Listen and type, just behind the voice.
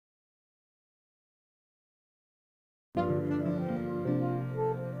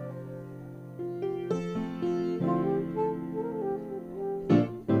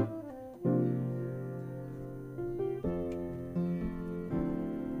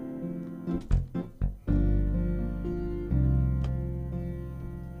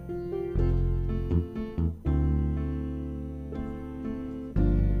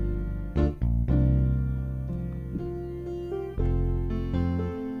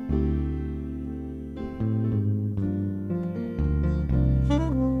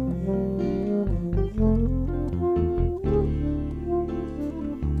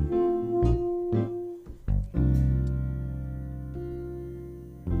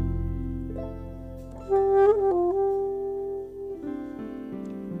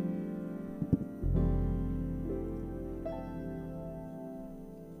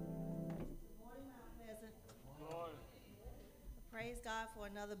Praise God for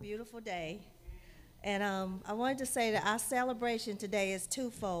another beautiful day. And I wanted to say that our celebration today is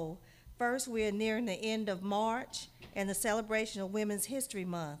twofold. First, we are nearing the end of March and the celebration of Women's History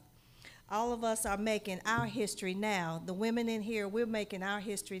Month. All of us are making our history now. The women in here, we're making our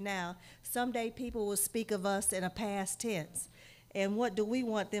history now. Someday people will speak of us in a past tense. And what do we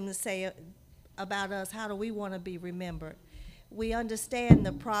want them to say about us? How do we want to be remembered? We understand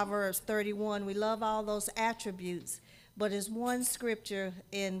the Proverbs 31. We love all those attributes. But there's one scripture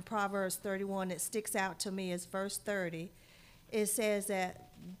in Proverbs 31 that sticks out to me as verse 30. It says that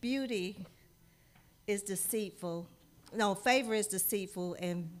beauty is deceitful. No, favor is deceitful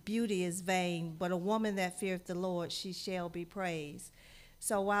and beauty is vain, but a woman that feareth the Lord, she shall be praised.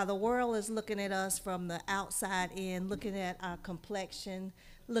 So while the world is looking at us from the outside in, looking at our complexion,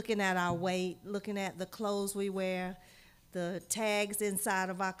 looking at our weight, looking at the clothes we wear, the tags inside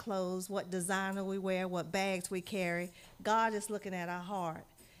of our clothes, what designer we wear, what bags we carry, God is looking at our heart.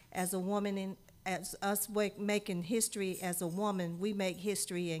 As a woman, as us making history as a woman, we make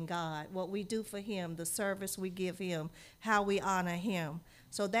history in God. What we do for him, the service we give him, how we honor him.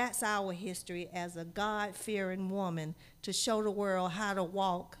 So that's our history as a God-fearing woman, to show the world how to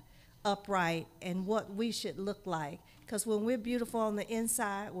walk upright and what we should look like. Because when we're beautiful on the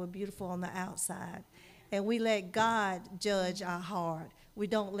inside, we're beautiful on the outside. And we let God judge our heart. We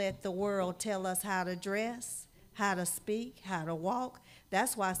don't let the world tell us how to dress, how to speak, how to walk.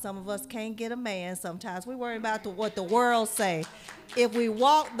 That's why some of us can't get a man sometimes. We worry about what the world say. If we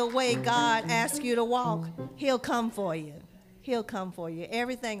walk the way God asks you to walk, he'll come for you. He'll come for you.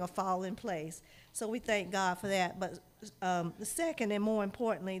 Everything will fall in place. So we thank God for that. But the second, and more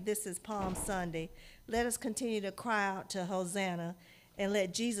importantly, this is Palm Sunday. Let us continue to cry out to Hosanna and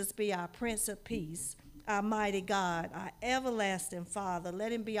let Jesus be our Prince of Peace, our mighty God, our everlasting Father.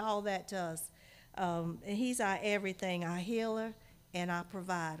 Let him be all that to us. And he's our everything, our healer and our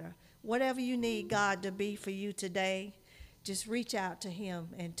provider. Whatever you need God to be for you today, just reach out to him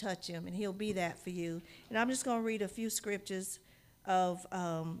and touch him, and he'll be that for you. And I'm just going to read a few scriptures of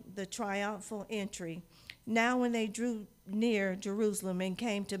the triumphal entry. Now when they drew near Jerusalem and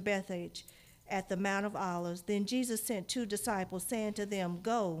came to Bethphage at the Mount of Olives, then Jesus sent 2 disciples, saying to them,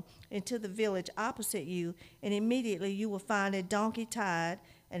 Go into the village opposite you, and immediately you will find a donkey tied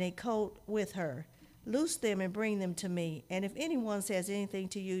and a colt with her. Loose them and bring them to me. And if anyone says anything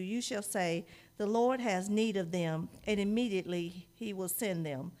to you, you shall say, The Lord has need of them, and immediately he will send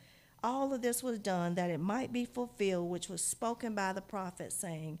them. All of this was done that it might be fulfilled, which was spoken by the prophet,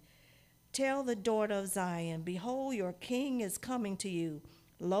 saying, Tell the daughter of Zion, Behold, your king is coming to you,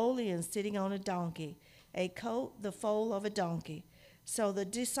 lowly and sitting on a donkey, a colt, the foal of a donkey. So the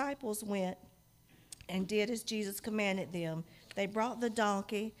disciples went and did as Jesus commanded them. They brought the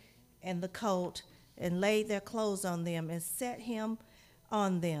donkey and the colt and laid their clothes on them and set him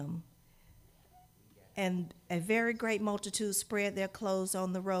on them. And a very great multitude spread their clothes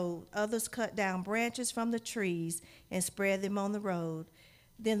on the road. Others cut down branches from the trees and spread them on the road.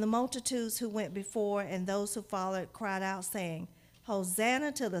 Then the multitudes who went before and those who followed cried out, saying,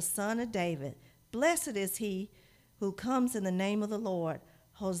 Hosanna to the Son of David. Blessed is he who comes in the name of the Lord.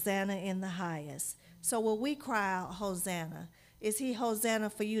 Hosanna in the highest. So will we cry out, Hosanna? Is he Hosanna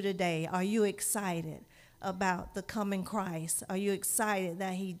for you today? Are you excited about the coming Christ? Are you excited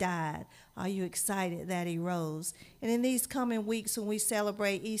that he died? Are you excited that he rose? And in these coming weeks when we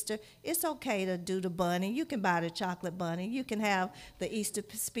celebrate Easter, it's okay to do the bunny. You can buy the chocolate bunny. You can have the Easter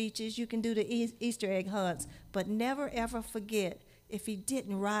speeches. You can do the Easter egg hunts. But never, ever forget, if he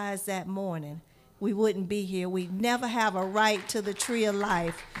didn't rise that morning, we wouldn't be here. We'd never have a right to the tree of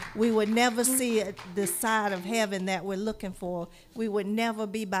life. We would never see the side of heaven that we're looking for. We would never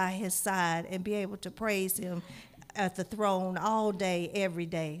be by his side and be able to praise him at the throne all day, every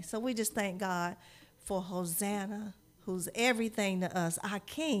day. So we just thank God for Hosanna, who's everything to us, our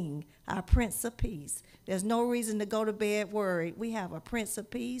King, our Prince of Peace. There's no reason to go to bed worried. We have a Prince of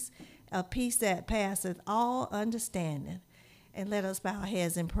Peace, a peace that passeth all understanding. And let us bow our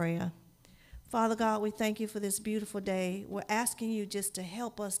heads in prayer. Father God, we thank you for this beautiful day. We're asking you just to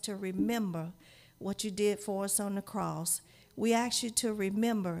help us to remember what you did for us on the cross. We ask you to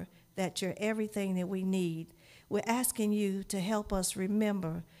remember that you're everything that we need. We're asking you to help us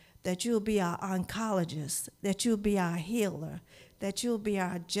remember that you'll be our oncologist, that you'll be our healer, that you'll be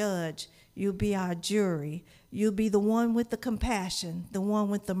our judge, you'll be our jury, you'll be the one with the compassion, the one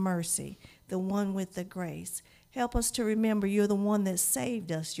with the mercy, the one with the grace. Help us to remember you're the one that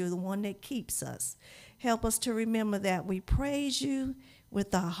saved us, you're the one that keeps us. Help us to remember that we praise you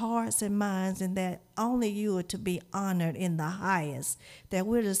with our hearts and minds, and that only you are to be honored in the highest, that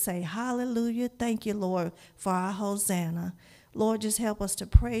we're to say hallelujah, thank you, Lord, for our Hosanna. Lord, just help us to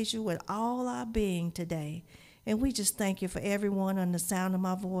praise you with all our being today. And we just thank you for everyone on the sound of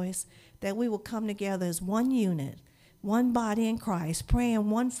my voice, that we will come together as one unit, one body in Christ, praying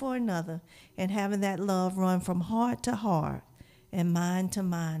one for another, and having that love run from heart to heart and mind to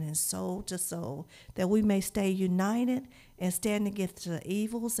mind and soul to soul, that we may stay united and stand against the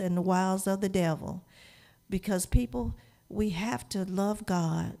evils and the wiles of the devil. Because people, we have to love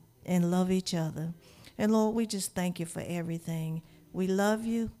God and love each other. And Lord, we just thank you for everything. We love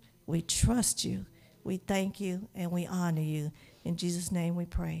you, we trust you, we thank you, and we honor you. In Jesus' name we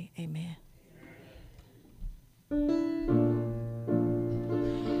pray, amen.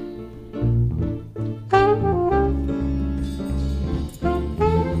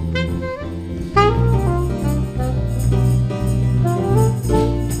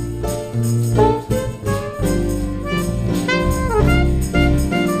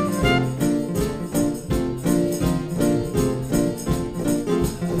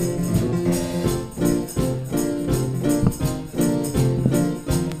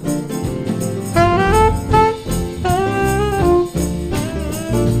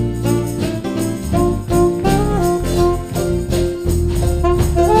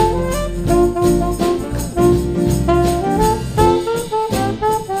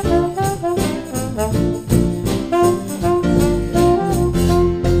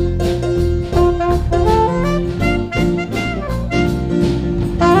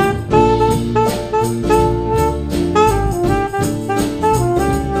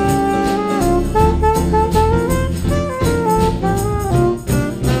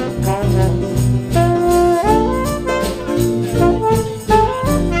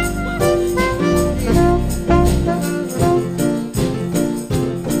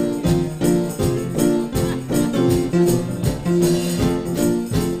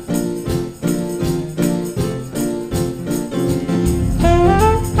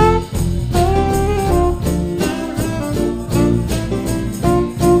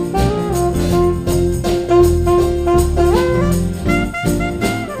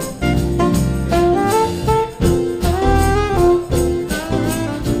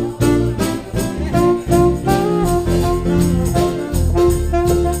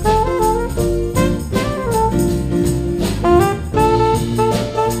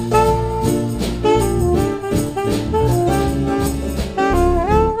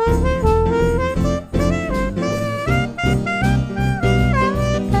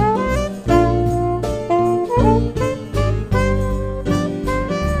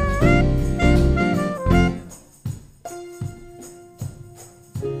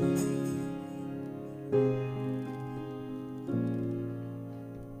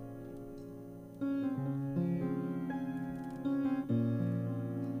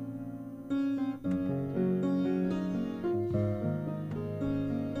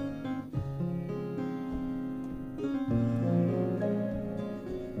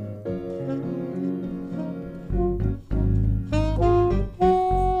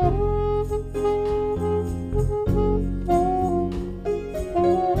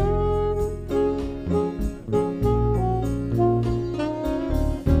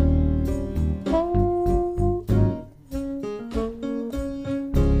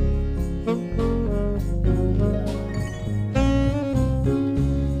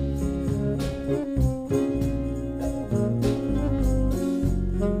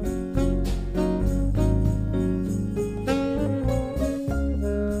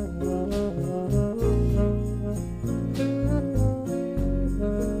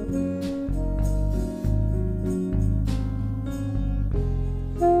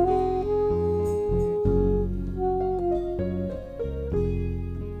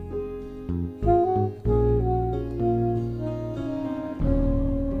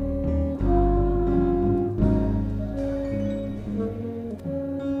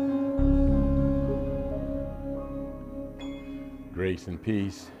 Grace and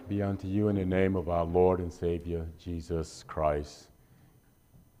peace be unto you in the name of our Lord and Savior, Jesus Christ.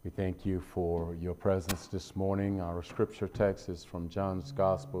 We thank you for your presence this morning. Our scripture text is from John's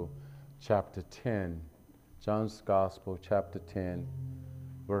Gospel, chapter 10. John's Gospel, chapter 10,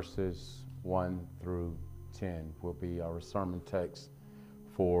 verses 1 through 10 will be our sermon text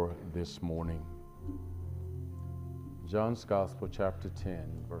for this morning. John's Gospel, chapter 10,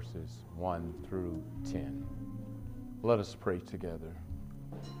 verses 1 through 10. Let us pray together.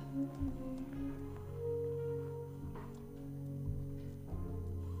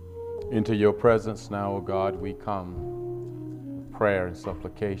 Into your presence now, O God, we come with prayer and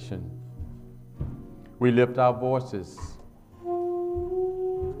supplication. We lift our voices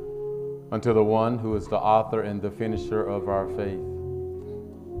unto the one who is the author and the finisher of our faith,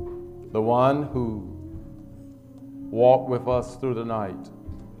 the one who walked with us through the night,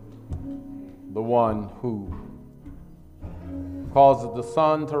 the one who causes the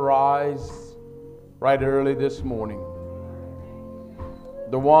sun to rise right early this morning,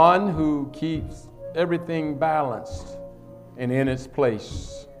 the one who keeps everything balanced and in its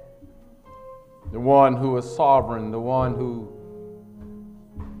place, the one who is sovereign, the one who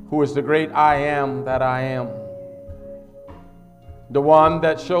is the great I am that I am, the one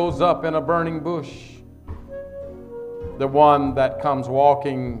that shows up in a burning bush, the one that comes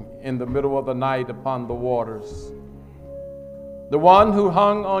walking in the middle of the night upon the waters, the one who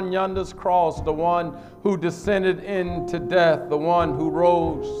hung on yonder's cross, the one who descended into death, the one who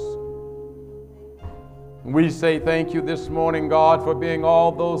rose. We say thank you this morning, God, for being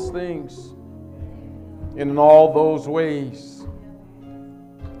all those things in all those ways,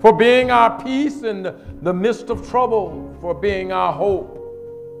 for being our peace in the midst of trouble, for being our hope,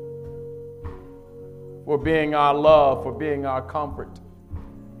 for being our love, for being our comfort.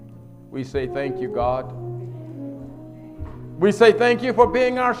 We say thank you, God. We say thank you for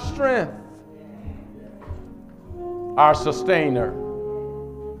being our strength, our sustainer,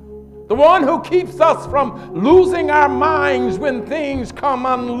 the one who keeps us from losing our minds when things come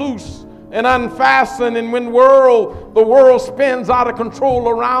unloose and unfastened, and when the world spins out of control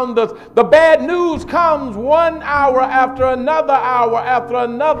around us. The bad news comes 1 hour after another hour after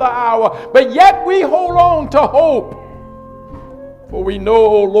another hour, but yet we hold on to hope. For we know,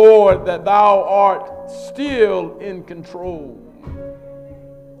 O Lord, that thou art still in control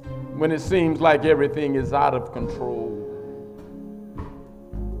when it seems like everything is out of control.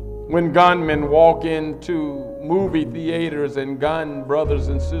 When gunmen walk into movie theaters and gun brothers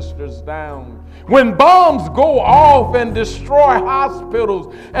and sisters down, when bombs go off and destroy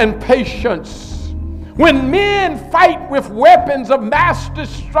hospitals and patients, when men fight with weapons of mass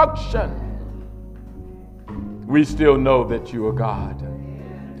destruction, we still know that you are God.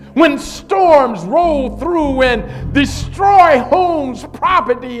 When storms roll through and destroy homes,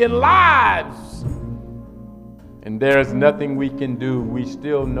 property, and lives, and there's nothing we can do, we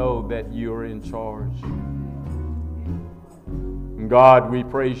still know that you're in charge. And God, we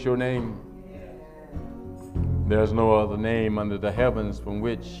praise your name. There's no other name under the heavens from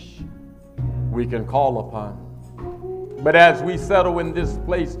which we can call upon. But as we settle in this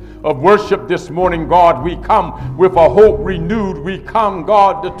place of worship this morning, God, we come with a hope renewed. We come,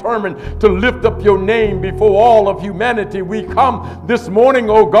 God, determined to lift up your name before all of humanity. We come this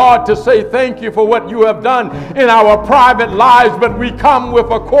morning, oh God, to say thank you for what you have done in our private lives. But we come with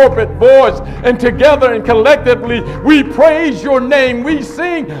a corporate voice, and together and collectively we praise your name. We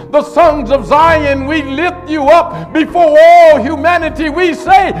sing the songs of Zion. We lift you up before all humanity. We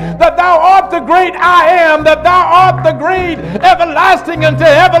say that thou art the great I am, that thou art the great everlasting unto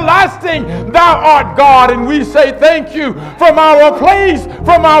everlasting. Thou art God, and we say thank you from our place,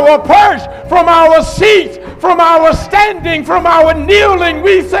 from our perch, from our seat, from our standing, from our kneeling.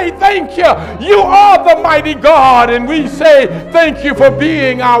 We say thank you. You are the mighty God, and we say thank you for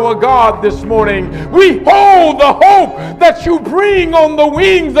being our God this morning. We hold the hope that you bring on the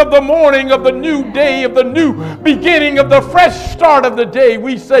wings of the morning, of the new day, of the new beginning, of the fresh start of the day.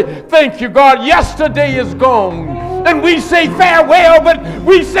 We say thank you, God. Yesterday is gone, and we say farewell, but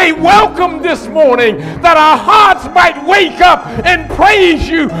we say welcome this morning, that our hearts might wake up and praise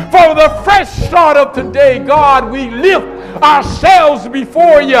you for the fresh start of today. God, we lift ourselves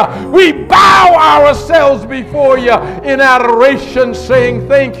before you. We bow ourselves before you in adoration, saying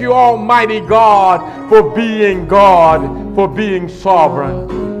thank you, Almighty God, for being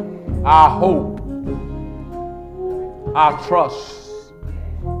sovereign. Our hope, our trust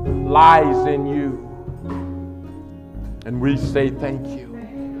lies in you. And we say thank you.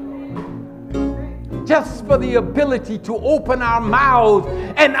 Just for the ability to open our mouths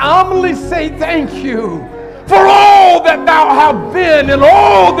and humbly say thank you for all all that thou have been and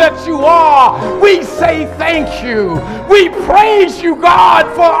all that you are. We say thank you. We praise you,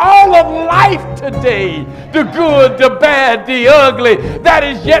 God, for all of life today. The good, the bad, the ugly, that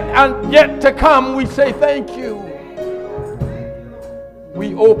is yet to come. We say thank you.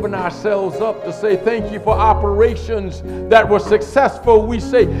 We open ourselves up to say thank you for operations that were successful. We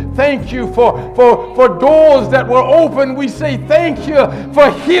say thank you for doors that were open. We say thank you for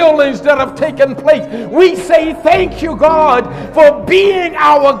healings that have taken place. We say thank you, God, for being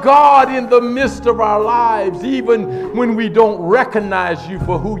our God in the midst of our lives, even when we don't recognize you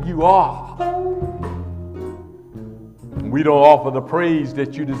for who you are. We don't offer the praise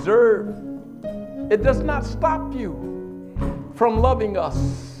that you deserve. It does not stop you from loving us.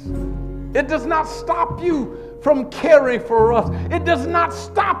 It does not stop you from caring for us. It does not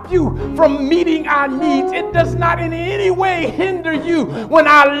stop you from meeting our needs. It does not in any way hinder you when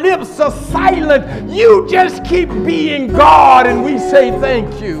our lips are silent. You just keep being God, and we say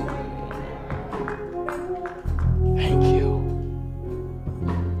thank you. Thank you.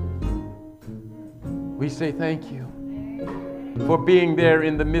 We say thank you for being there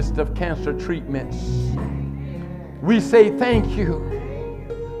in the midst of cancer treatments. We say thank you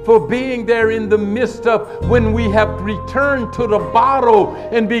for being there in the midst of when we have returned to the bottle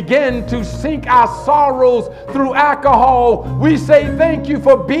and began to sink our sorrows through alcohol. We say thank you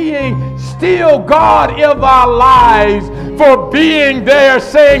for being still God of our lives, for being there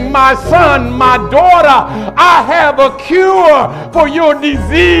saying, my son, my daughter, I have a cure for your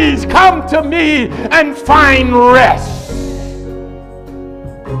disease. Come to me and find rest.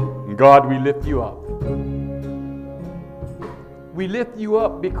 God, we lift you up. We lift you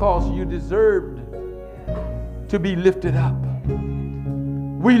up because you deserved to be lifted up.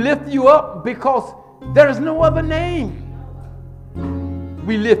 We lift you up because there is no other name.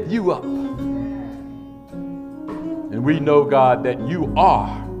 We lift you up. And we know, God, that you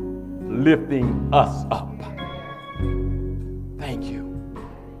are lifting us up. Thank you.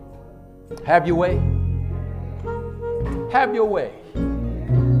 Have your way. Have your way.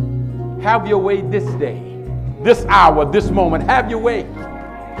 Have your way this day. This hour, this moment, have your way.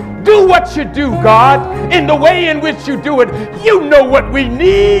 Do what you do, God, in the way in which you do it. You know what we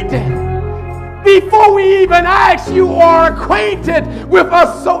need. Before we even ask, you are acquainted with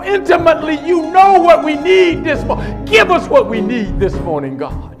us so intimately. You know what we need this morning. Give us what we need this morning,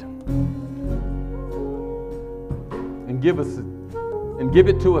 God. And give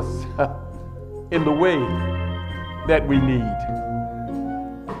it to us in the way that we need.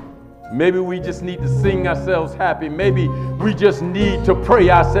 Maybe we just need to sing ourselves happy. Maybe we just need to pray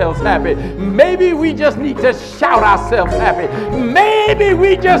ourselves happy. Maybe we just need to shout ourselves happy. Maybe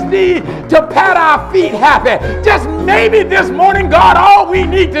we just need to pat our feet happy. Just maybe this morning, God, all we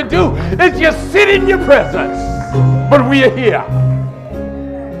need to do is just sit in your presence. But we are here.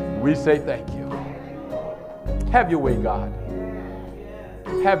 We say thank you. Have your way, God.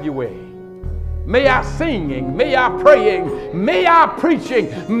 Have your way. May our singing, may our praying, may our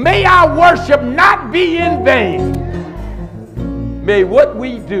preaching, may our worship not be in vain. May what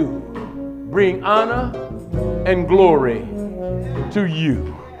we do bring honor and glory to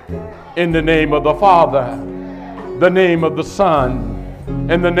you. In the name of the Father, the name of the Son,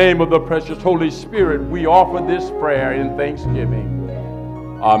 and the name of the precious Holy Spirit, we offer this prayer in thanksgiving.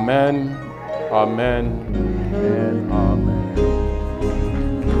 Amen, amen, and amen.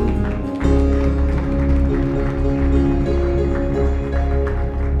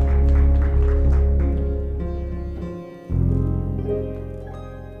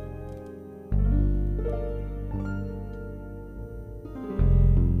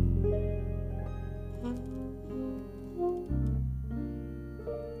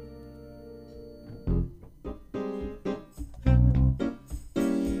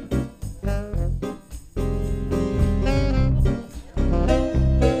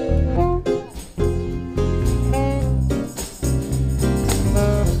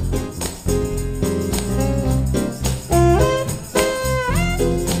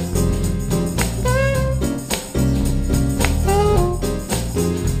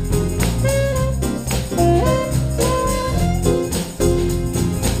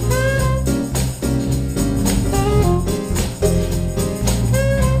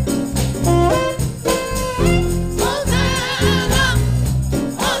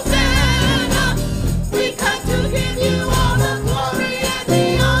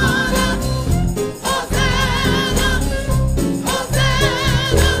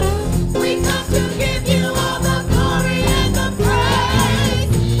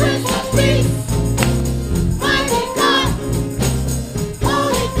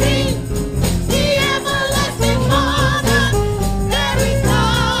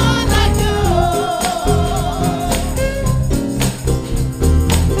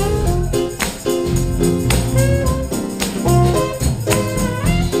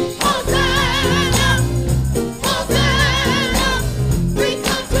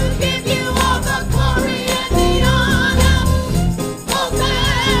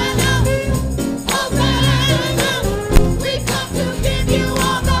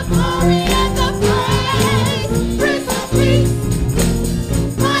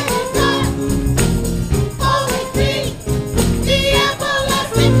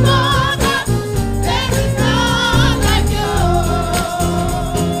 Holy,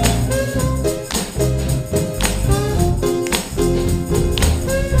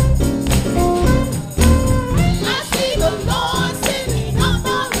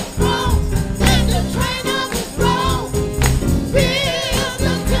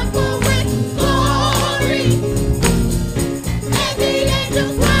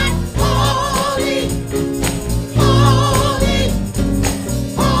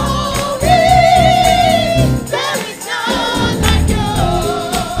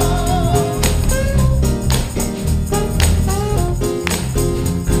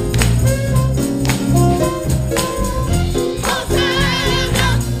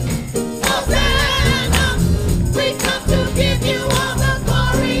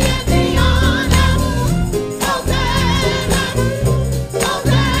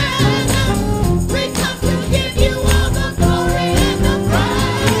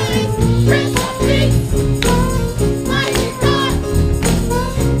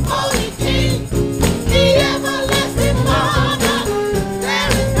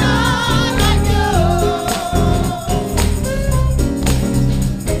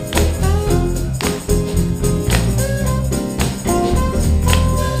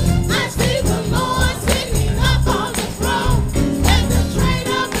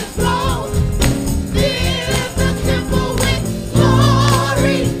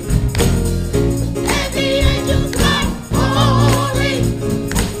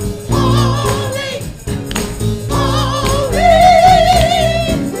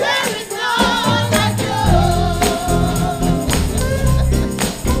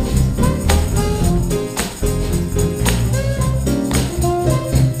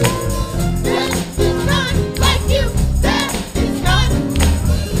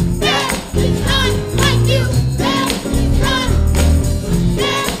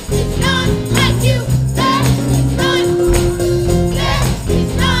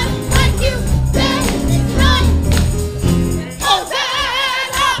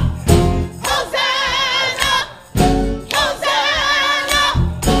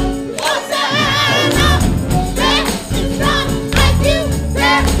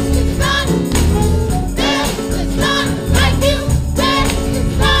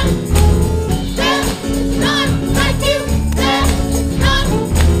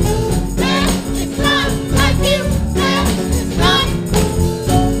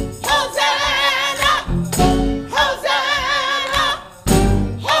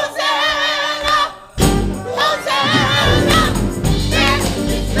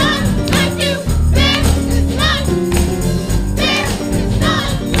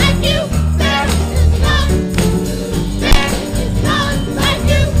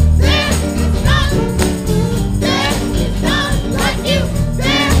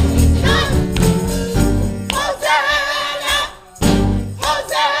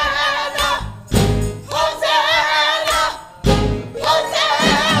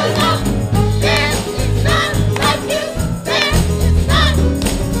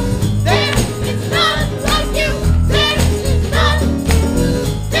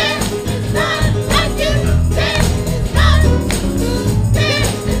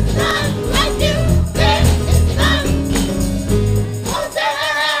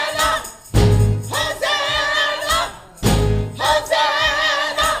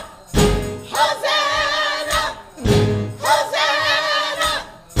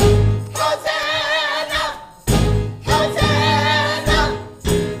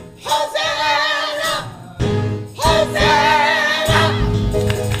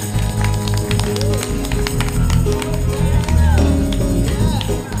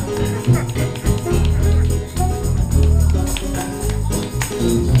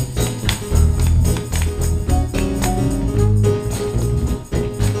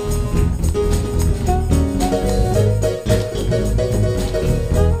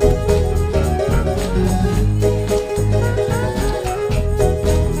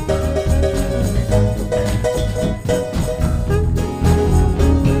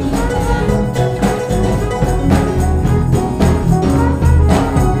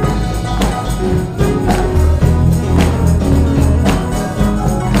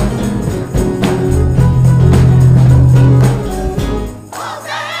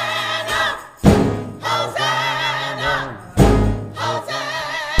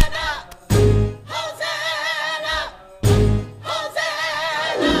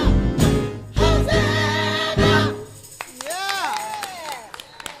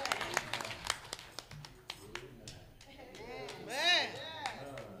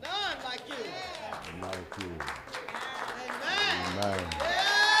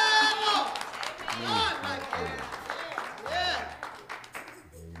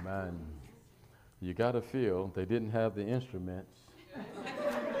 You got to feel. They didn't have the instruments,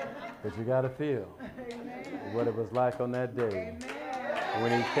 but you got to feel what it was like on that day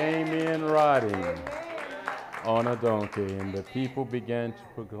when he came in riding on a donkey, and the people began to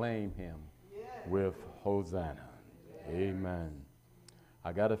proclaim him with Hosanna. Amen.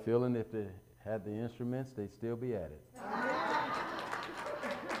 I got a feeling if they had the instruments, they'd still be at it.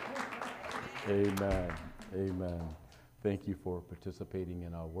 Amen. Amen. Thank you for participating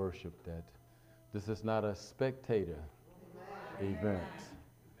in our worship. That this is not a spectator event.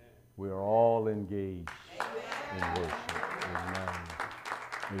 We are all engaged in worship. Amen.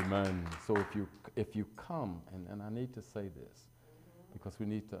 Amen. So if you come, and I need to say this because we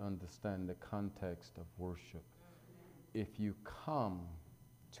need to understand the context of worship. If you come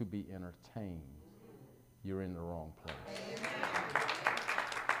to be entertained, you're in the wrong place.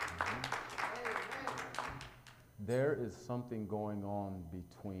 There is something going on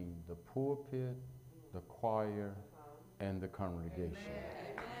between the pulpit, the choir, and the congregation.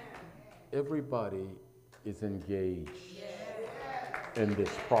 Everybody is engaged in this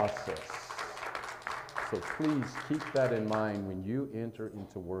process. So please keep that in mind when you enter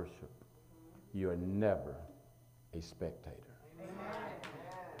into worship. You are never a spectator.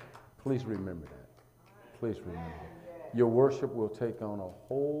 Please remember that. Please remember that. Your worship will take on a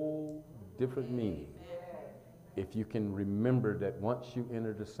whole different meaning if you can remember that once you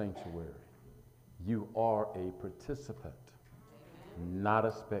enter the sanctuary, you are a participant, not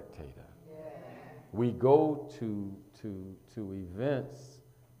a spectator. We go to events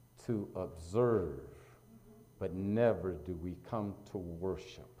to observe, but never do we come to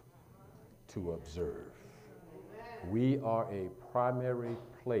worship to observe. We are a primary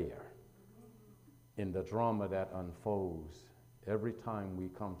player in the drama that unfolds every time we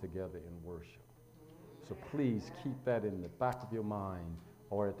come together in worship. So please keep that in the back of your mind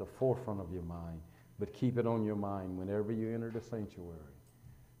or at the forefront of your mind, but keep it on your mind whenever you enter the sanctuary.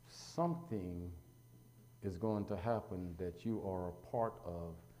 Something is going to happen that you are a part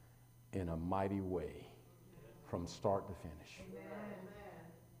of in a mighty way from start to finish.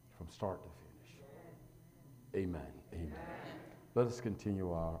 From start to finish. Amen. Amen. Let us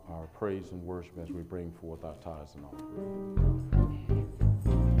continue our praise and worship as we bring forth our tithes and offerings.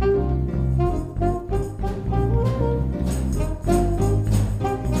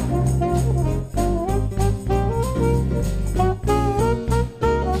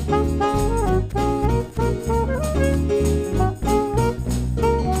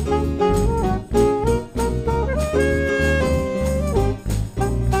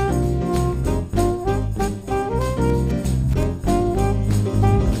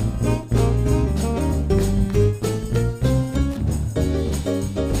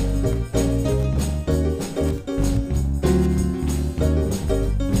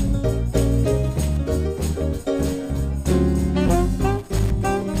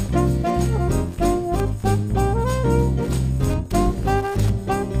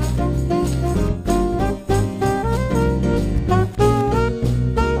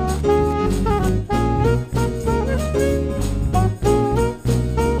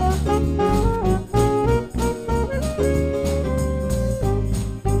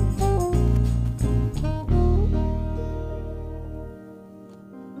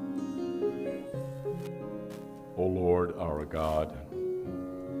 O Lord, our God,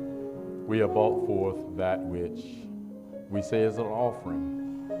 we have brought forth that which we say is an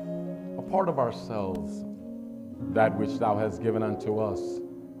offering, a part of ourselves, that which thou hast given unto us,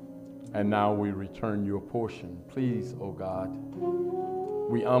 and now we return your portion. Please, O God,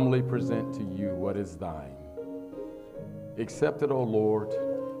 we humbly present to you what is thine. Accept it, O Lord,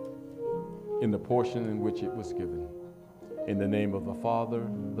 in the portion in which it was given. In the name of the Father,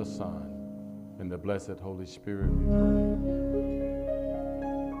 the Son, and the blessed Holy Spirit, we pray.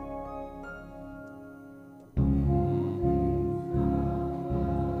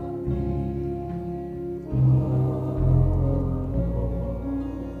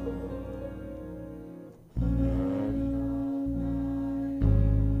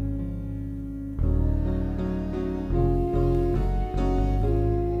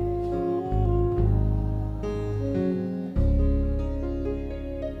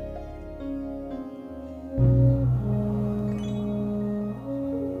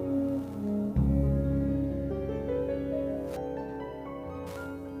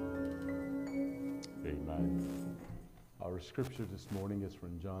 Our scripture this morning is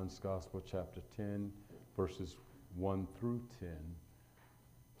from John's Gospel, chapter 10, verses 1 through 10,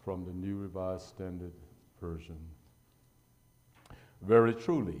 from the New Revised Standard Version. Very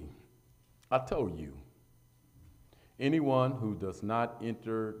truly, I tell you, Anyone who does not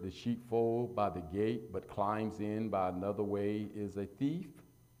enter the sheepfold by the gate, but climbs in by another way, is a thief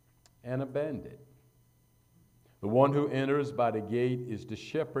and a bandit. The one who enters by the gate is the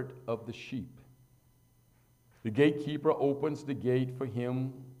shepherd of the sheep. The gatekeeper opens the gate for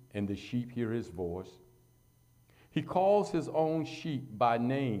him, and the sheep hear his voice. He calls his own sheep by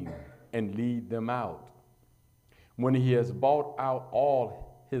name and leads them out. When he has brought out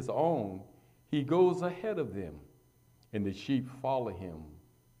all his own, he goes ahead of them, and the sheep follow him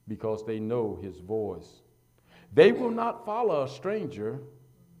because they know his voice. They will not follow a stranger,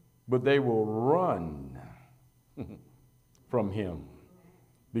 but they will run from him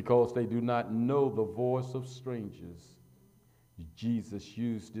because they do not know the voice of strangers. Jesus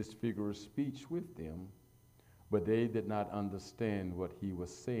used this figure of speech with them, but they did not understand what he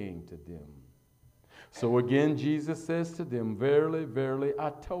was saying to them. So again, Jesus says to them, "Verily, verily,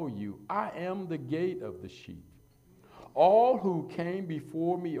 I tell you, I am the gate of the sheep. All who came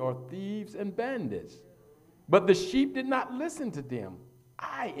before me are thieves and bandits, but the sheep did not listen to them.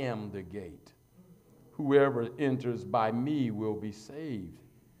 I am the gate. Whoever enters by me will be saved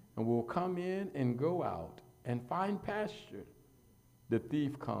and will come in and go out and find pasture. The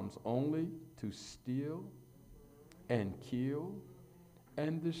thief comes only to steal and kill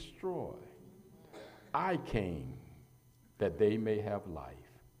and destroy. I came that they may have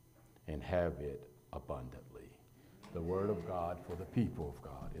life and have it abundantly." The word of God for the people of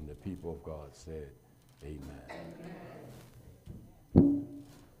God. And the people of God said, amen.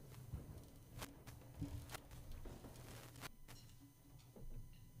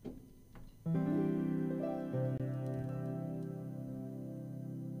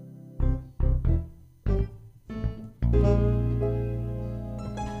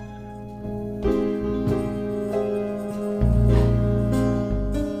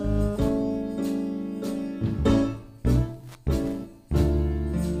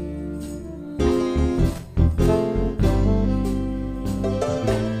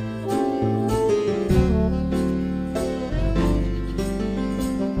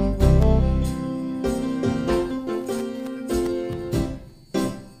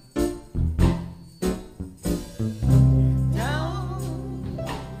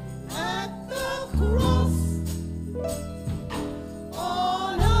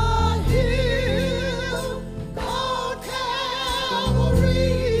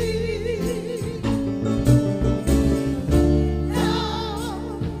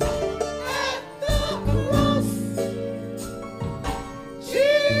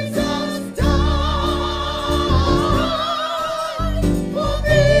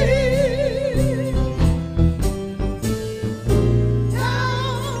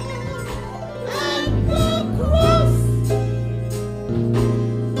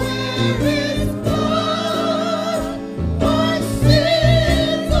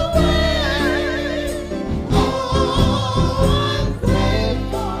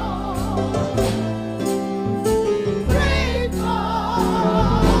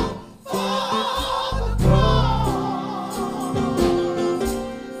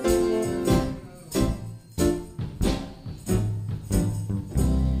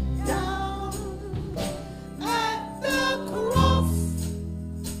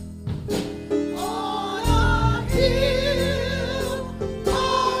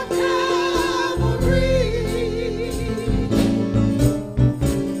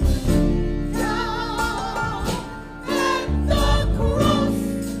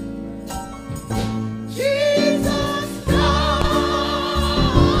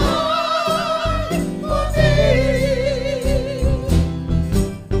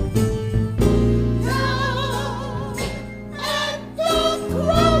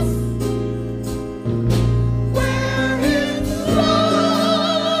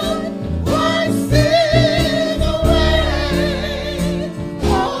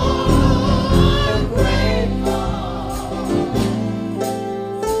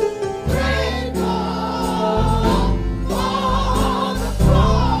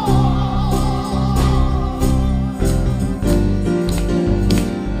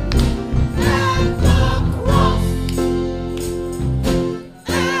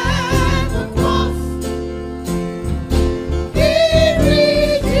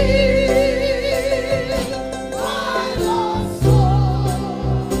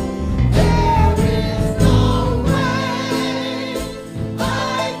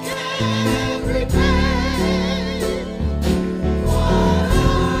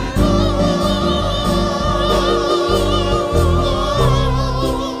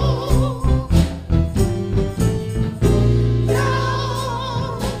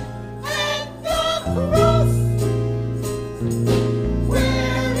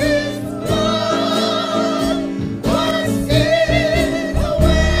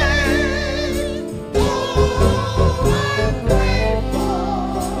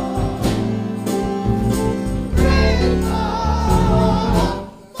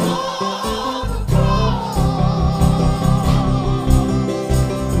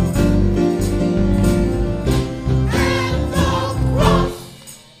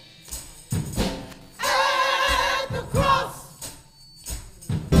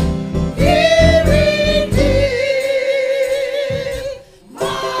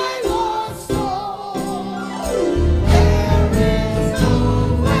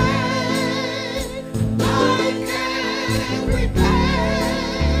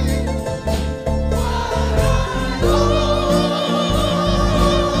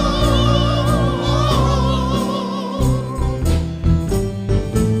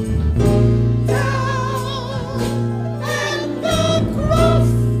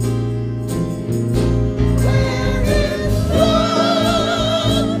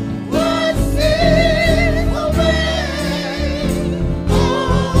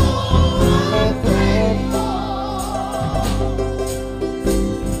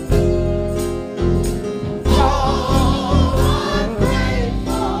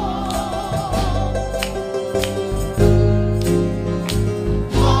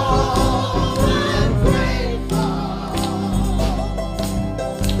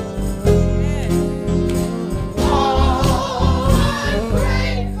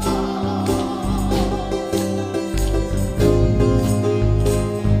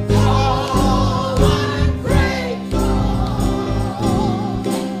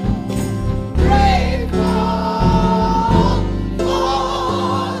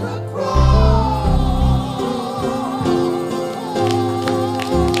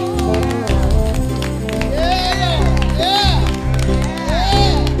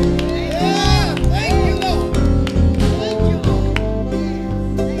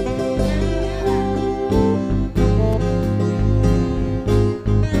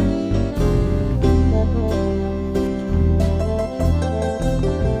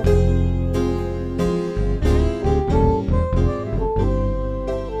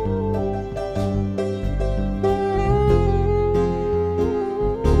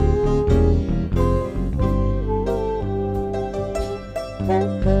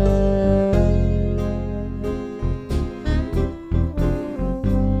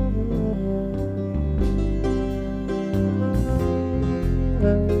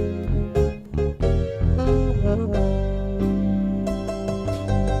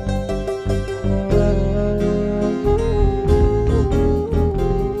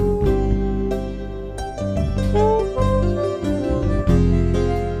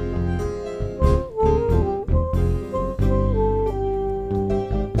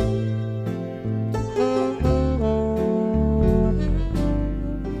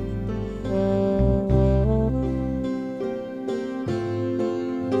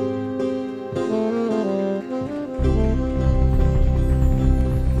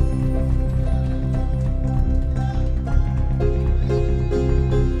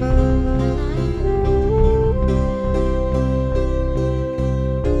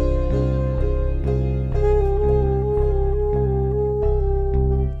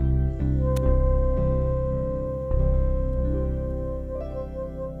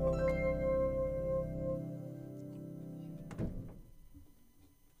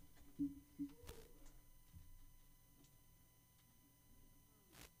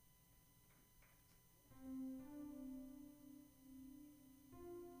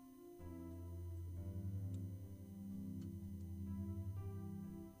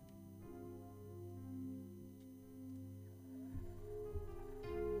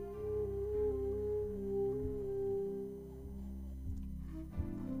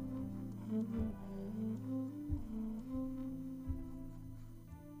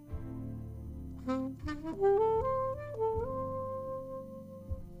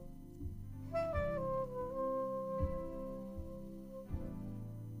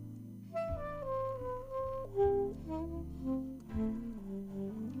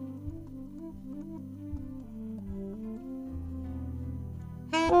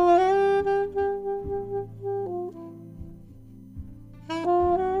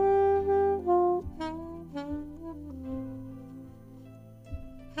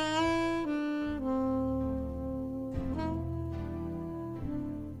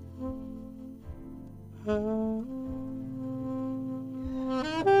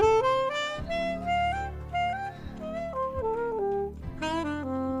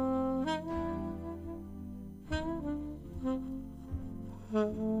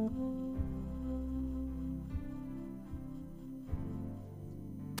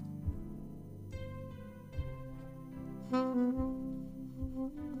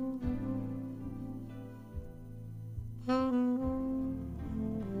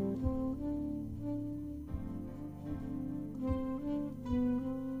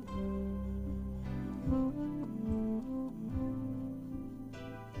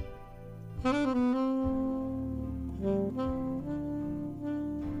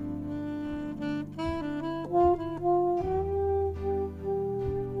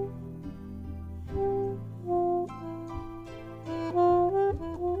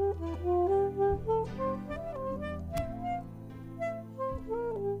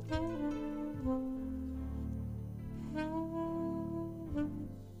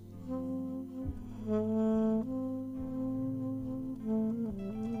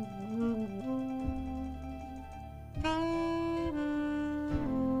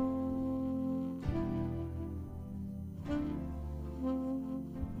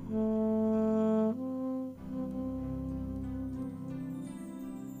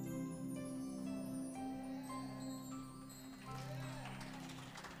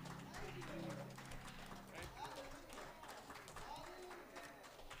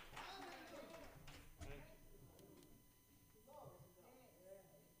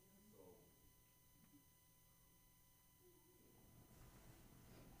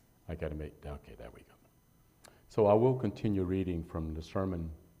 I got to make, okay, there we go. So I will continue reading from the sermon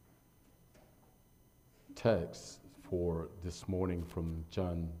text for this morning from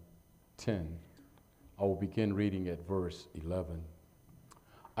John 10. I will begin reading at verse 11.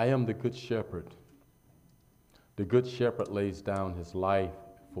 I am the good shepherd. The good shepherd lays down his life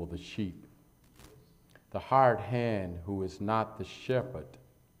for the sheep. The hired hand, who is not the shepherd,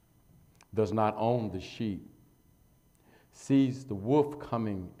 does not own the sheep, sees the wolf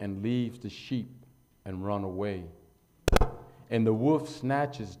coming and leaves the sheep and run away. And the wolf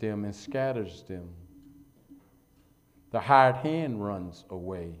snatches them and scatters them. The hired hand runs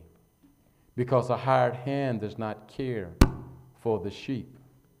away because a hired hand does not care for the sheep.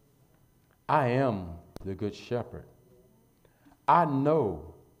 I am the good shepherd. I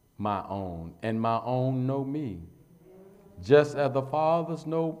know my own, and my own know me. Just as the Father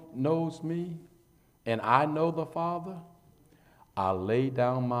knows me, and I know the Father, I lay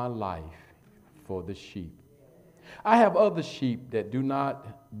down my life for the sheep. I have other sheep that do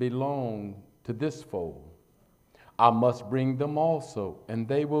not belong to this fold. I must bring them also, and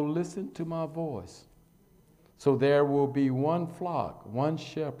they will listen to my voice. So there will be one flock, one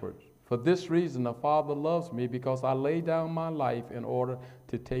shepherd. For this reason, the Father loves me, because I lay down my life in order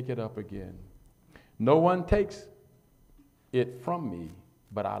to take it up again. No one takes it from me,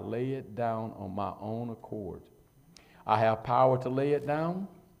 but I lay it down on my own accord. I have power to lay it down,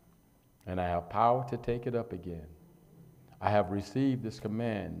 and I have power to take it up again. I have received this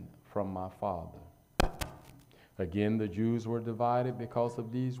command from my Father. Again, the Jews were divided because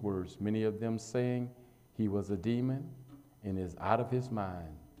of these words, many of them saying he was a demon and is out of his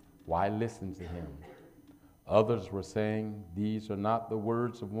mind. Why listen to him? Others were saying, these are not the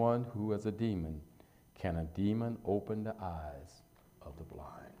words of one who is a demon. Can a demon open the eyes of the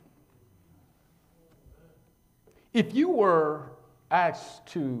blind? If you were asked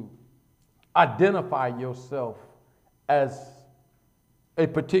to identify yourself as a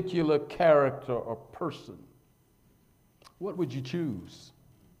particular character or person, what would you choose?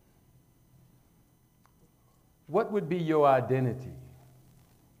 What would be your identity?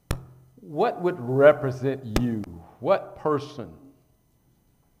 What would represent you? What person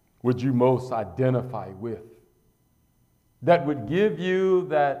would you most identify with? That would give you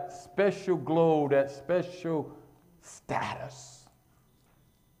that special glow, that special status.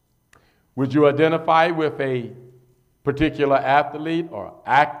 Would you identify with a particular athlete or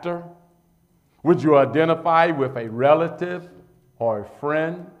actor? Would you identify with a relative or a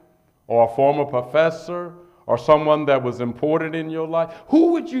friend or a former professor or someone that was important in your life?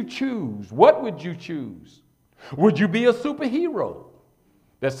 Who would you choose? What would you choose? Would you be a superhero?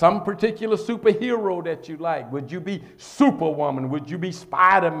 There's some particular superhero that you like. Would you be Superwoman? Would you be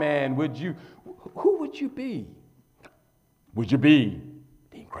Spider-Man? Who would you be? Would you be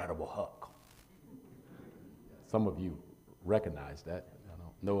the Incredible Hulk? Some of you recognize that. I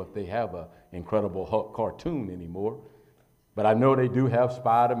don't know if they have an Incredible Hulk cartoon anymore, but I know they do have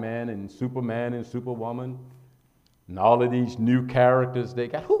Spider-Man and Superman and Superwoman and all of these new characters they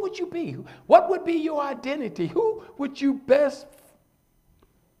got. Who would you be? What would be your identity? Who would you best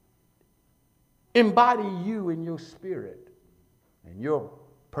embody you in your spirit and your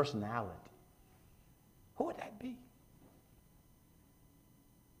personality? Who would that be?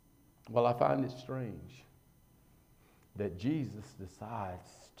 Well, I find it strange that Jesus decides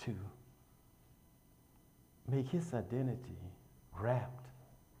to make his identity wrapped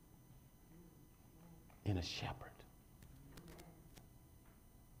in a shepherd.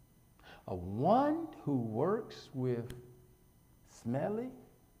 A one who works with smelly,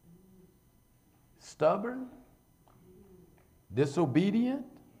 stubborn, disobedient,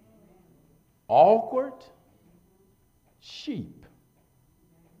 awkward sheep.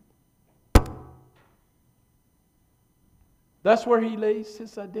 That's where he lays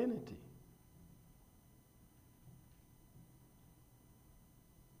his identity.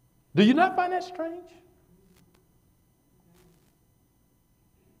 Do you not find that strange?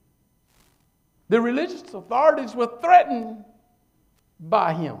 The religious authorities were threatened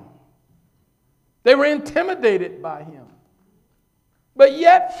by him. They were intimidated by him. But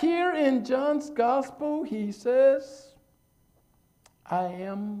yet here in John's gospel, he says, I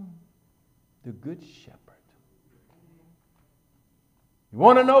am the good shepherd. You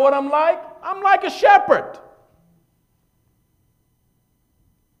want to know what I'm like? I'm like a shepherd.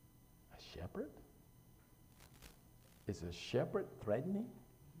 A shepherd? Is a shepherd threatening?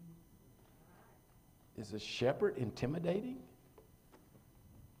 Is a shepherd intimidating?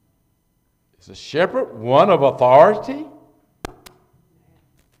 Is a shepherd one of authority?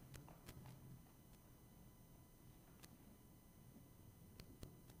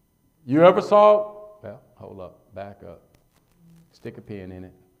 You ever saw, well, hold up, back up. Stick a pin in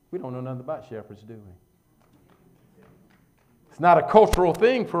it. We don't know nothing about shepherds, do we? It's not a cultural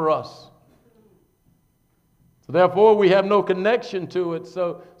thing for us. So therefore, we have no connection to it.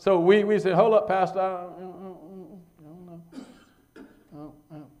 So we say, hold up, Pastor. I don't know.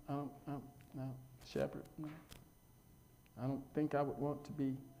 No. Shepherd. No. I don't think I would want to be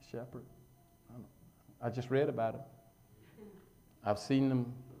a shepherd. I just read about them. I've seen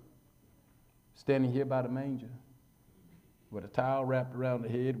them standing here by the manger with a towel wrapped around the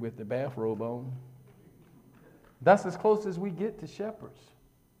head with the bathrobe on. That's as close as we get to shepherds.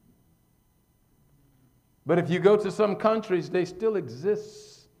 But if you go to some countries, they still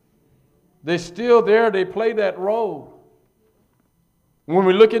exist. They're still there. They play that role. When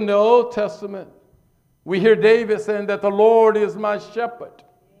we look in the Old Testament, we hear David saying that the Lord is my shepherd.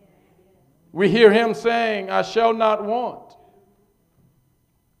 We hear him saying, I shall not want.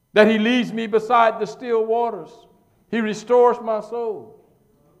 That he leads me beside the still waters. He restores my soul.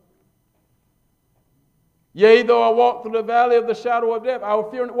 Yea, though I walk through the valley of the shadow of death, I will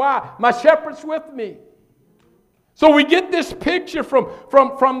fear. Why? My shepherd's with me. So we get this picture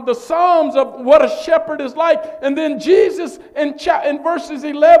from the Psalms of what a shepherd is like. And then Jesus in verses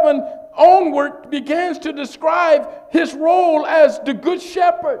 11 onward begins to describe his role as the good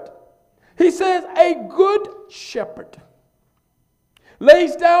shepherd. He says, a good shepherd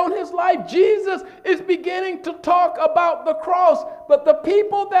lays down his life. Jesus is beginning to talk about the cross, but the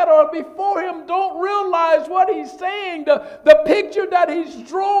people that are before him don't realize what he's saying, the picture that he's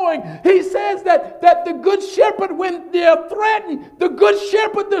drawing. He says that the good shepherd, when they're threatened, the good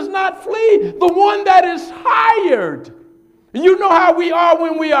shepherd does not flee, the one that is hired. You know how we are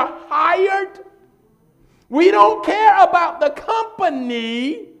when we are hired? We don't care about the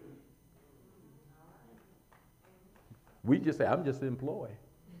company. We just say, I'm just an employee.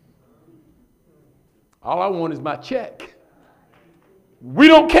 All I want is my check. We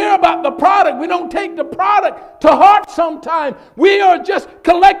don't care about the product. We don't take the product to heart sometimes. We are just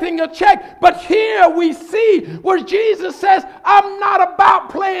collecting a check. But here we see where Jesus says, I'm not about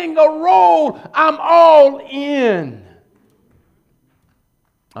playing a role. I'm all in.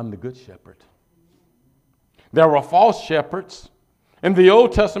 I'm the good shepherd. There are false shepherds. In the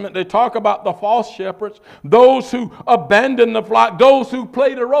Old Testament, they talk about the false shepherds, those who abandon the flock, those who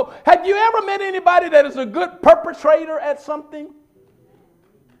play the role. Have you ever met anybody that is a good perpetrator at something?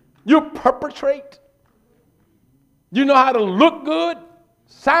 You perpetrate. You know how to look good,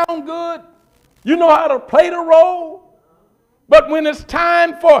 sound good. You know how to play the role. But when it's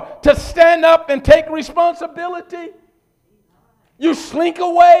time to stand up and take responsibility, you slink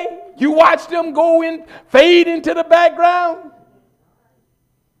away. You watch them go in, fade into the background.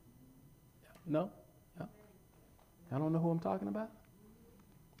 No? I don't know who I'm talking about.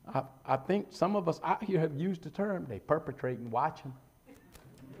 I think some of us out here have used the term, they perpetrate and watch them.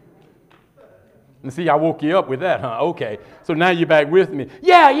 And see, I woke you up with that, huh? Okay, so now you're back with me.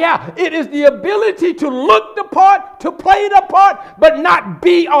 Yeah, it is the ability to look the part, to play the part, but not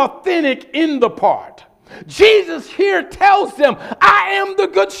be authentic in the part. Jesus here tells them, I am the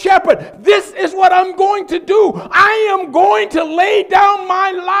good shepherd. This is what I'm going to do. I am going to lay down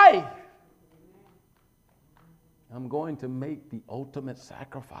my life. I'm going to make the ultimate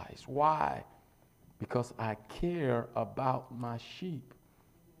sacrifice. Why? Because I care about my sheep.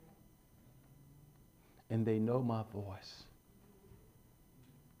 And they know my voice.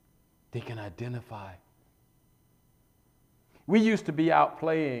 They can identify. We used to be out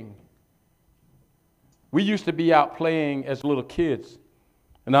playing. We used to be out playing as little kids.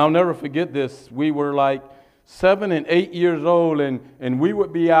 And I'll never forget this. We were like 7 and 8 years old, and we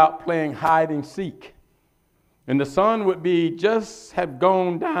would be out playing hide and seek. And the sun would be just have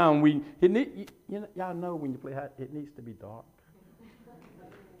gone down. Y'all know when you play hide, it needs to be dark.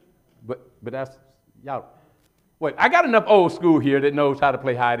 But that's, y'all, wait, I got enough old school here that knows how to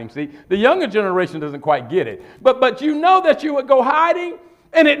play hide and seek. The younger generation doesn't quite get it. But you know that you would go hiding,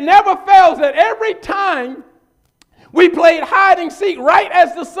 and it never fails that every time we played hide and seek, right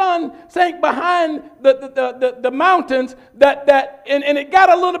as the sun sank behind the mountains, and it got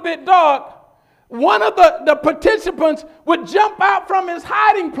a little bit dark, one of the participants would jump out from his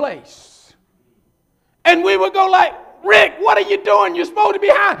hiding place. And we would go like, Rick, what are you doing? You're supposed to be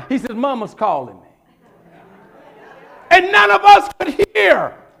hiding. He says, Mama's calling me. And none of us could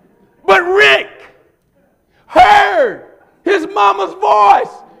hear. But Rick heard his mama's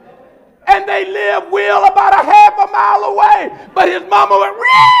voice. And they lived, Will, about a half a mile away. But his mama went,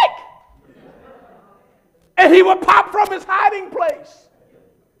 Rick! And he would pop from his hiding place.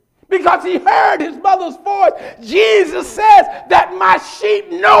 Because he heard his mother's voice. Jesus says that my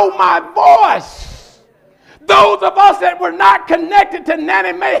sheep know my voice. Those of us that were not connected to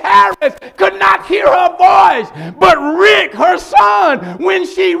Nanny Mae Harris could not hear her voice. But Rick, her son, when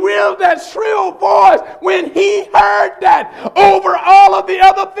she reeled that shrill voice, when he heard that over all of the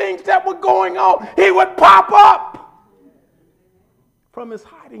other things that were going on, he would pop up from his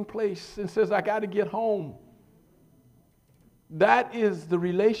hiding place and says, I got to get home. That is the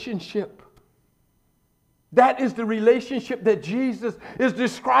relationship. That is the relationship that Jesus is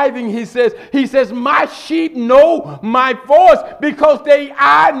describing. He says, my sheep know my voice because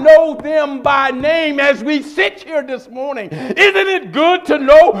I know them by name as we sit here this morning. Isn't it good to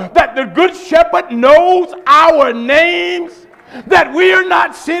know that the Good Shepherd knows our names? That we are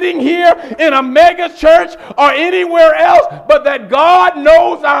not sitting here in a mega church or anywhere else, but that God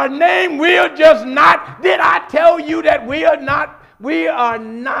knows our name. We are just not, did I tell you that we are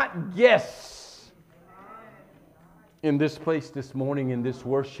not guests in this place this morning in this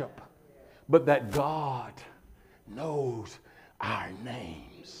worship, but that God knows our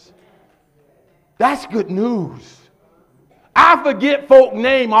names. That's good news. I forget folk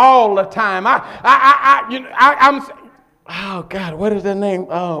name all the time. Oh God, what is their name?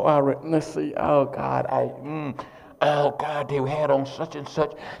 Let's see. Oh God, oh God, they had on such and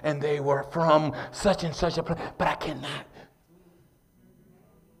such, and they were from such and such a place, but I cannot.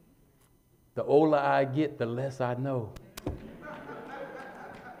 The older I get, the less I know.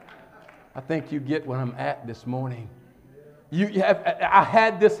 I think you get where I'm at this morning. I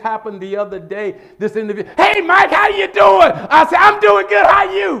had this happen the other day. This interview. Hey, Mike, how you doing? I said, I'm doing good. How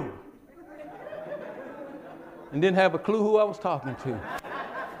you? And didn't have a clue who I was talking to.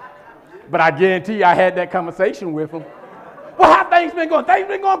 But I guarantee you, I had that conversation with him. Well, how things been going? Things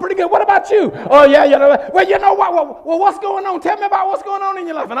been going pretty good. What about you? Oh, yeah, you know. Well, you know what? Well, what's going on? Tell me about what's going on in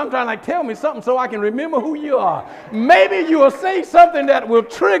your life. And I'm trying to tell me something so I can remember who you are. Maybe you will say something that will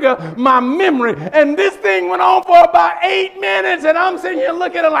trigger my memory. And this thing went on for about 8 minutes, and I'm sitting here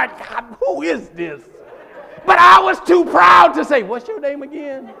looking at it like, God, who is this? But I was too proud to say, what's your name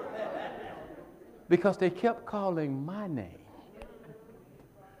again? Because they kept calling my name,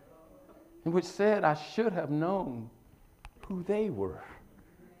 which said I should have known who they were.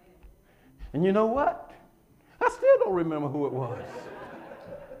 And you know what? I still don't remember who it was.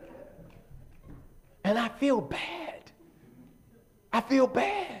 And I feel bad. I feel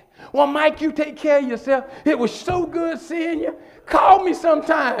bad. Well, Mike, you take care of yourself. It was so good seeing you. Call me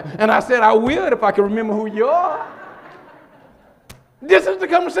sometime. And I said I will if I can remember who you are. This is the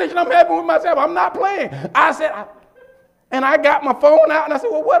conversation I'm having with myself. I'm not playing. I said, and I got my phone out and I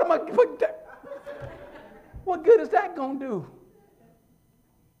said, well, what am I putting that? What good is that going to do?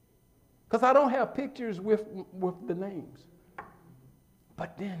 Because I don't have pictures with the names.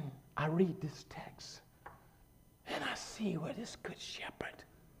 But then I read this text and I see where this Good Shepherd,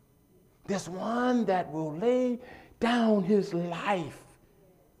 this one that will lay down his life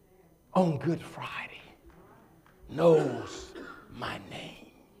on Good Friday, knows my name.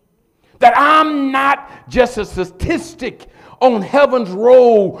 That I'm not just a statistic on heaven's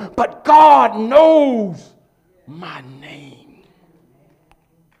roll, but God knows my name.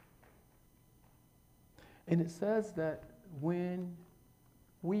 And it says that when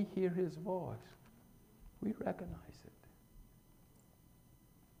we hear his voice, we recognize it.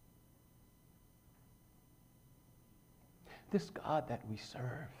 This God that we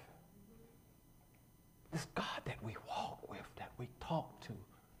serve, this God that we walk with, that we talk to,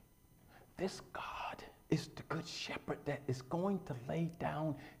 this God is the Good Shepherd that is going to lay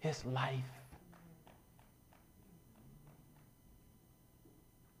down his life.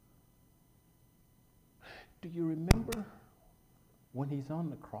 Do you remember when he's on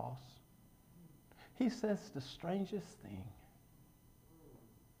the cross? He says the strangest thing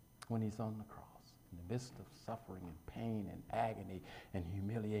when he's on the cross, in the midst of suffering and pain and agony and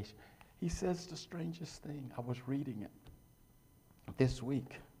humiliation. He says the strangest thing. I was reading it this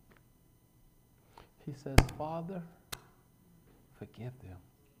week. He says, Father, forgive them.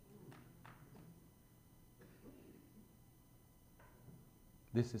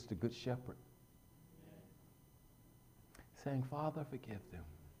 This is the Good Shepherd saying, Father, forgive them.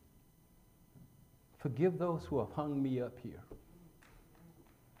 Forgive those who have hung me up here.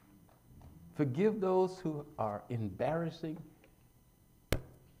 Forgive those who are embarrassing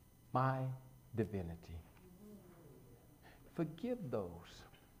my divinity. Forgive those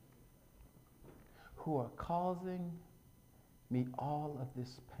who are causing me all of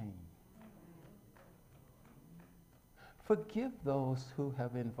this pain. Forgive those who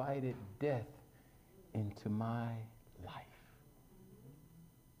have invited death into my life.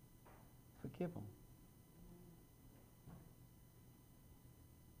 Forgive them.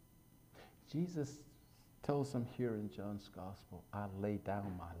 Jesus tells them here in John's Gospel, I lay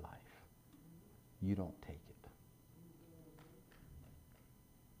down my life. You don't take it.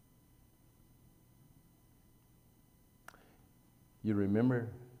 You remember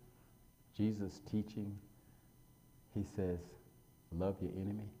Jesus teaching, he says, love your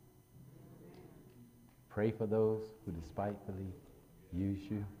enemy. Pray for those who despitefully use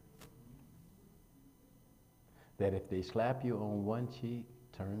you. That if they slap you on one cheek,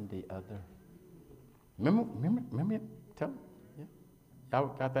 turn the other. Remember, tell me. Yeah. Y'all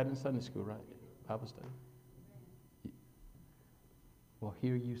got that in Sunday school, right? Bible study. Well,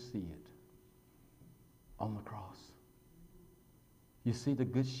 here you see it on the cross. You see the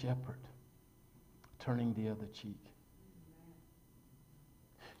Good Shepherd turning the other cheek.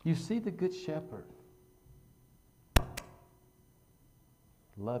 You see the Good Shepherd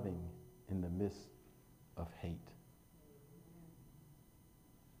loving in the midst of hate.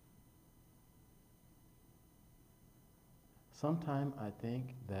 Sometimes I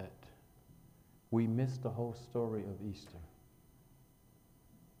think that we miss the whole story of Easter.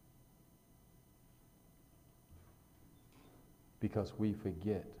 Because we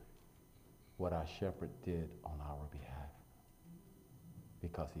forget what our shepherd did on our behalf.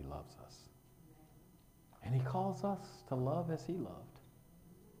 Because he loves us. And he calls us to love as he loved.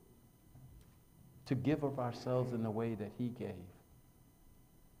 To give of ourselves in the way that he gave.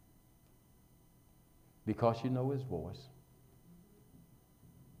 Because you know his voice.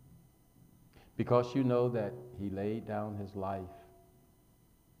 Because you know that he laid down his life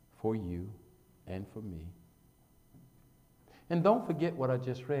for you and for me. And don't forget what I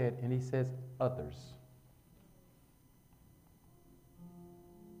just read, and he says others.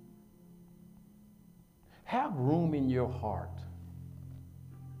 Have room in your heart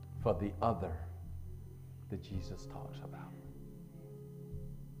for the other that Jesus talks about.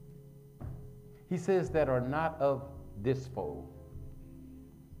 He says that are not of this fold.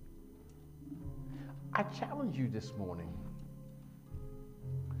 I challenge you this morning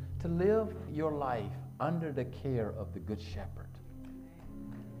to live your life under the care of the Good Shepherd,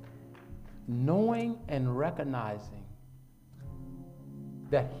 knowing and recognizing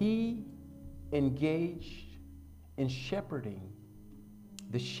that he engaged in shepherding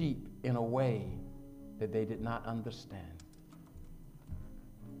the sheep in a way that they did not understand,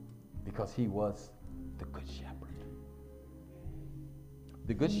 because he was the Good Shepherd.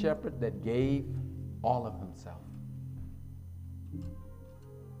 The Good Shepherd that gave all of himself.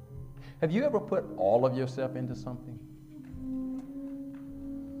 Have you ever put all of yourself into something?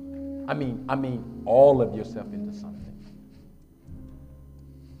 I mean all of yourself into something.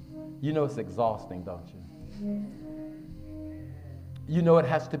 You know it's exhausting, don't you? You know it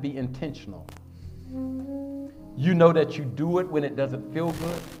has to be intentional. You know that you do it when it doesn't feel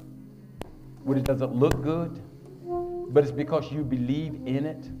good, when it doesn't look good, but it's because you believe in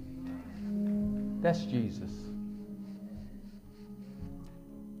it. That's Jesus.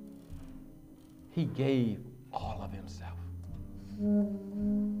 He gave all of himself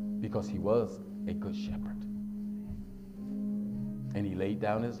because he was a good shepherd. And he laid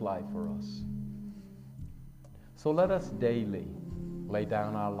down his life for us. So let us daily lay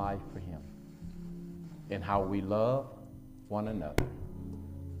down our life for him in how we love one another.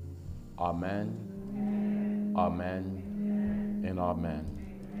 Amen, amen, and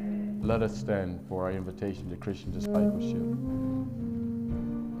amen. Let us stand for our invitation to Christian discipleship.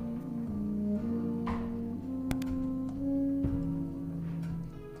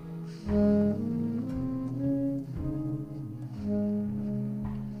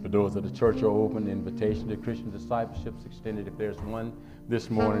 The doors of the church are open. The invitation to Christian discipleship is extended. If there's one this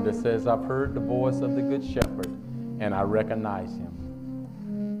morning that says, I've heard the voice of the Good Shepherd and I recognize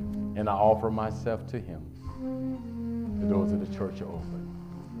him and I offer myself to him, the doors of the church are open.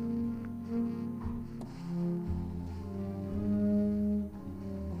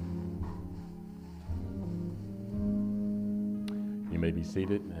 You may be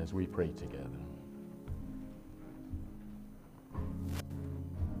seated as we pray together.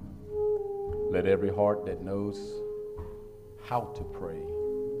 Let every heart that knows how to pray,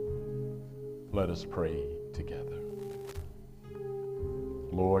 let us pray together.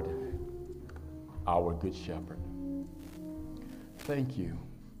 Lord, our Good Shepherd, thank you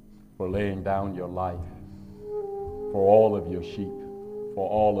for laying down your life for all of your sheep, for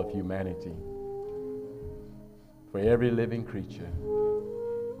all of humanity, for every living creature.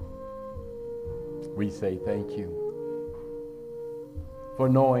 We say thank you for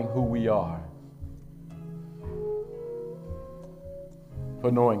knowing who we are, for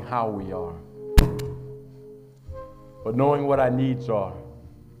knowing how we are, for knowing what our needs are,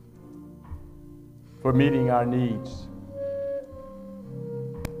 for meeting our needs.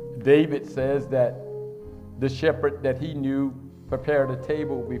 David says that the shepherd that he knew prepared a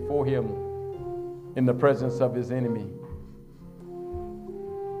table before him in the presence of his enemy.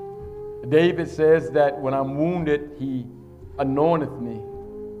 David says that when I'm wounded, he anointeth me.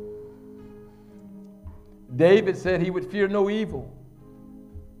 David said he would fear no evil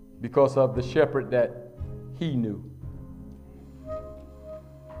because of the shepherd that he knew.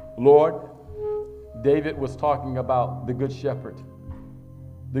 Lord, David was talking about the Good Shepherd.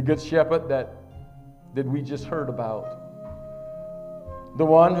 The Good Shepherd that we just heard about. The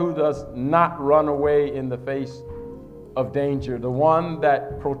one who does not run away in the face of danger. The one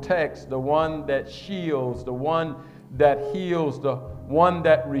that protects, the one that shields, the one that heals, the one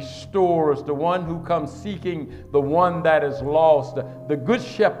that restores, the one who comes seeking the one that is lost. The Good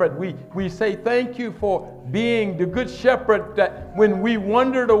Shepherd, we say thank you for being the Good Shepherd, that when we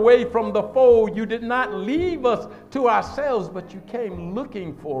wandered away from the fold, you did not leave us to ourselves, but you came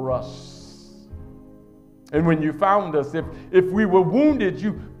looking for us. And when you found us, if we were wounded,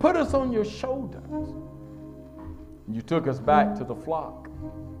 you put us on your shoulders. You took us back to the flock.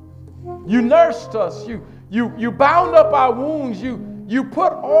 You nursed us. You bound up our wounds. You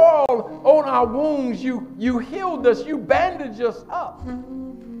put oil on our wounds. You healed us. You bandaged us up.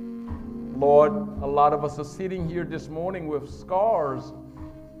 Lord, a lot of us are sitting here this morning with scars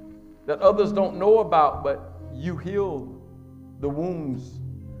that others don't know about, but you healed the wounds.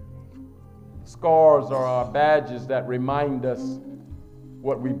 Scars are our badges that remind us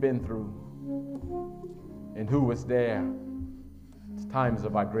what we've been through and who was there in times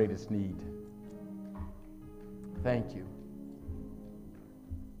of our greatest need. Thank you.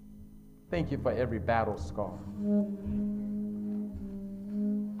 Thank you for every battle scar.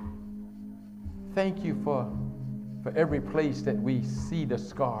 Thank you for every place that we see the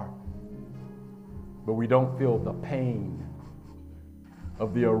scar, but we don't feel the pain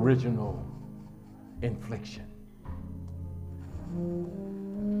of the original infliction.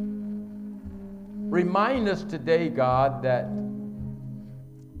 Remind us today, God, that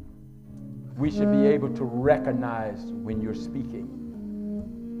we should be able to recognize when you're speaking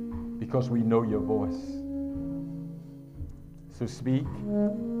because we know your voice. So speak.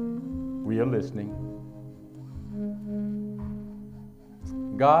 We are listening.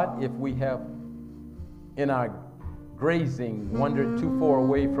 God, if we have in our grazing wandered too far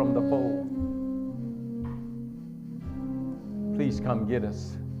away from the fold, please come get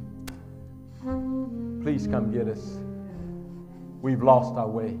us. Please come get us. We've lost our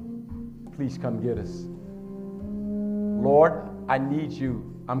way. Please come get us. Lord, I need you.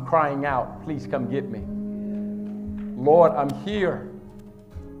 I'm crying out. Please come get me. Lord, I'm here.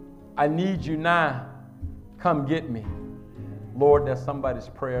 I need you now. Come get me. Lord, that's somebody's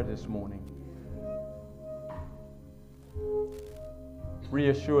prayer this morning.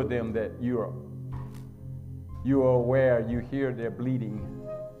 Reassure them that you are aware. You hear their bleeding.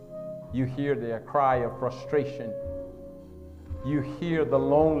 You hear their cry of frustration. You hear the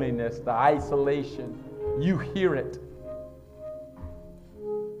loneliness, the isolation. You hear it.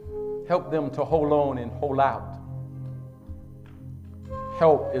 Help them to hold on and hold out.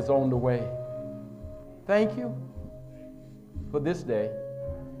 Help is on the way. Thank you for this day.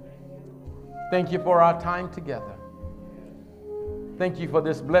 Thank you for our time together. Thank you for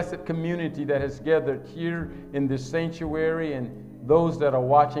this blessed community that has gathered here in this sanctuary and those that are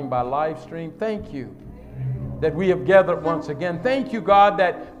watching by live stream. Thank you that we have gathered once again. Thank you, God,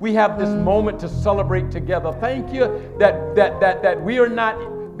 that we have this moment to celebrate together. Thank you that we are not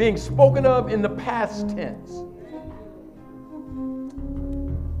being spoken of in the past tense,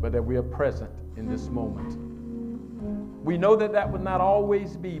 but that we are present in this moment. We know that would not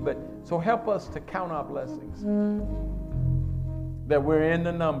always be, but so help us to count our blessings, that we're in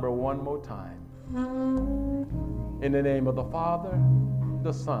the number one more time. In the name of the Father,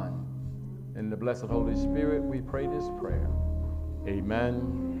 the Son, and the blessed Holy Spirit, we pray this prayer.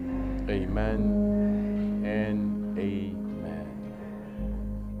 Amen, amen, and amen.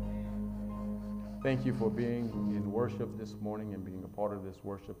 Thank you for being in worship this morning and being a part of this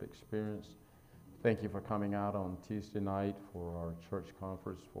worship experience. Thank you for coming out on Tuesday night for our church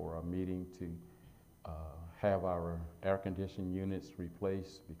conference, for our meeting to have our air conditioning units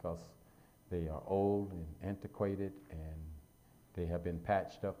replaced because they are old and antiquated and they have been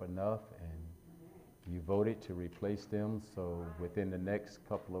patched up enough, and you voted to replace them. So within the next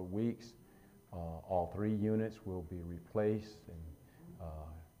couple of weeks, all 3 units will be replaced. And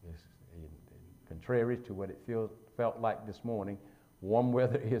contrary to what it felt like this morning, warm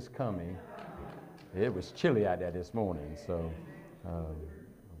weather is coming. It was chilly out there this morning, so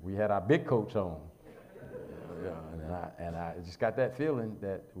we had our big coats on. And I just got that feeling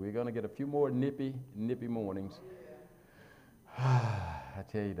that we're going to get a few more nippy mornings. I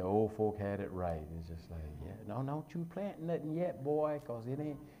tell you, the old folk had it right. It's just like, yeah, no, don't you plant nothing yet, boy, because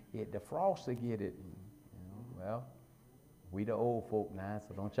the frost will get it. Well, we the old folk now,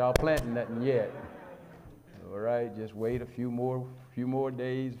 so don't y'all plant nothing yet. All right, just wait a few more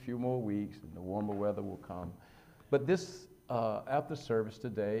days, a few more weeks, and the warmer weather will come. But this, after service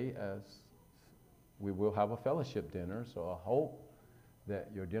today, as we will have a fellowship dinner, so I hope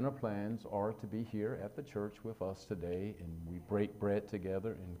that your dinner plans are to be here at the church with us today, and we break bread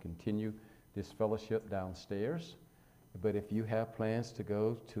together and continue this fellowship downstairs. But if you have plans to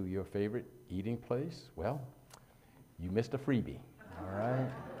go to your favorite eating place, well, you missed a freebie, all right?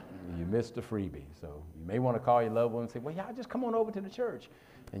 You missed a freebie. So you may want to call your loved one and say, well, y'all just come on over to the church.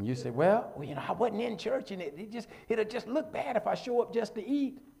 And you say, well, I wasn't in church, and it'll just look bad if I show up just to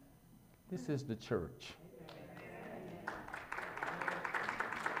eat. This is the church.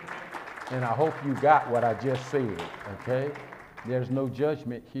 And I hope you got what I just said, okay? There's no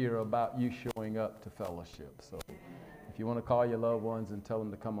judgment here about you showing up to fellowship. So if you want to call your loved ones and tell them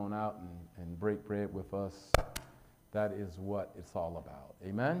to come on out and break bread with us, that is what it's all about.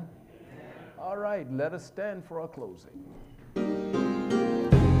 Amen? All right, let us stand for our closing.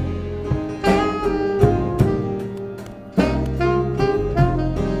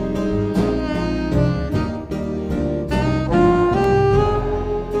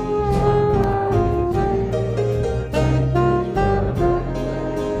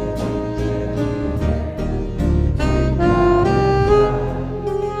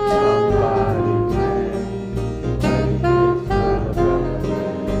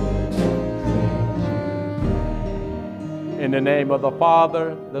 In the name of the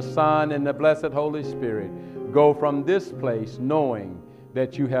Father, the Son, and the blessed Holy Spirit, go from this place knowing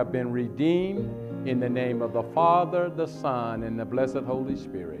that you have been redeemed. In the name of the Father, the Son, and the blessed Holy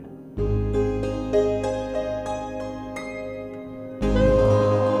Spirit.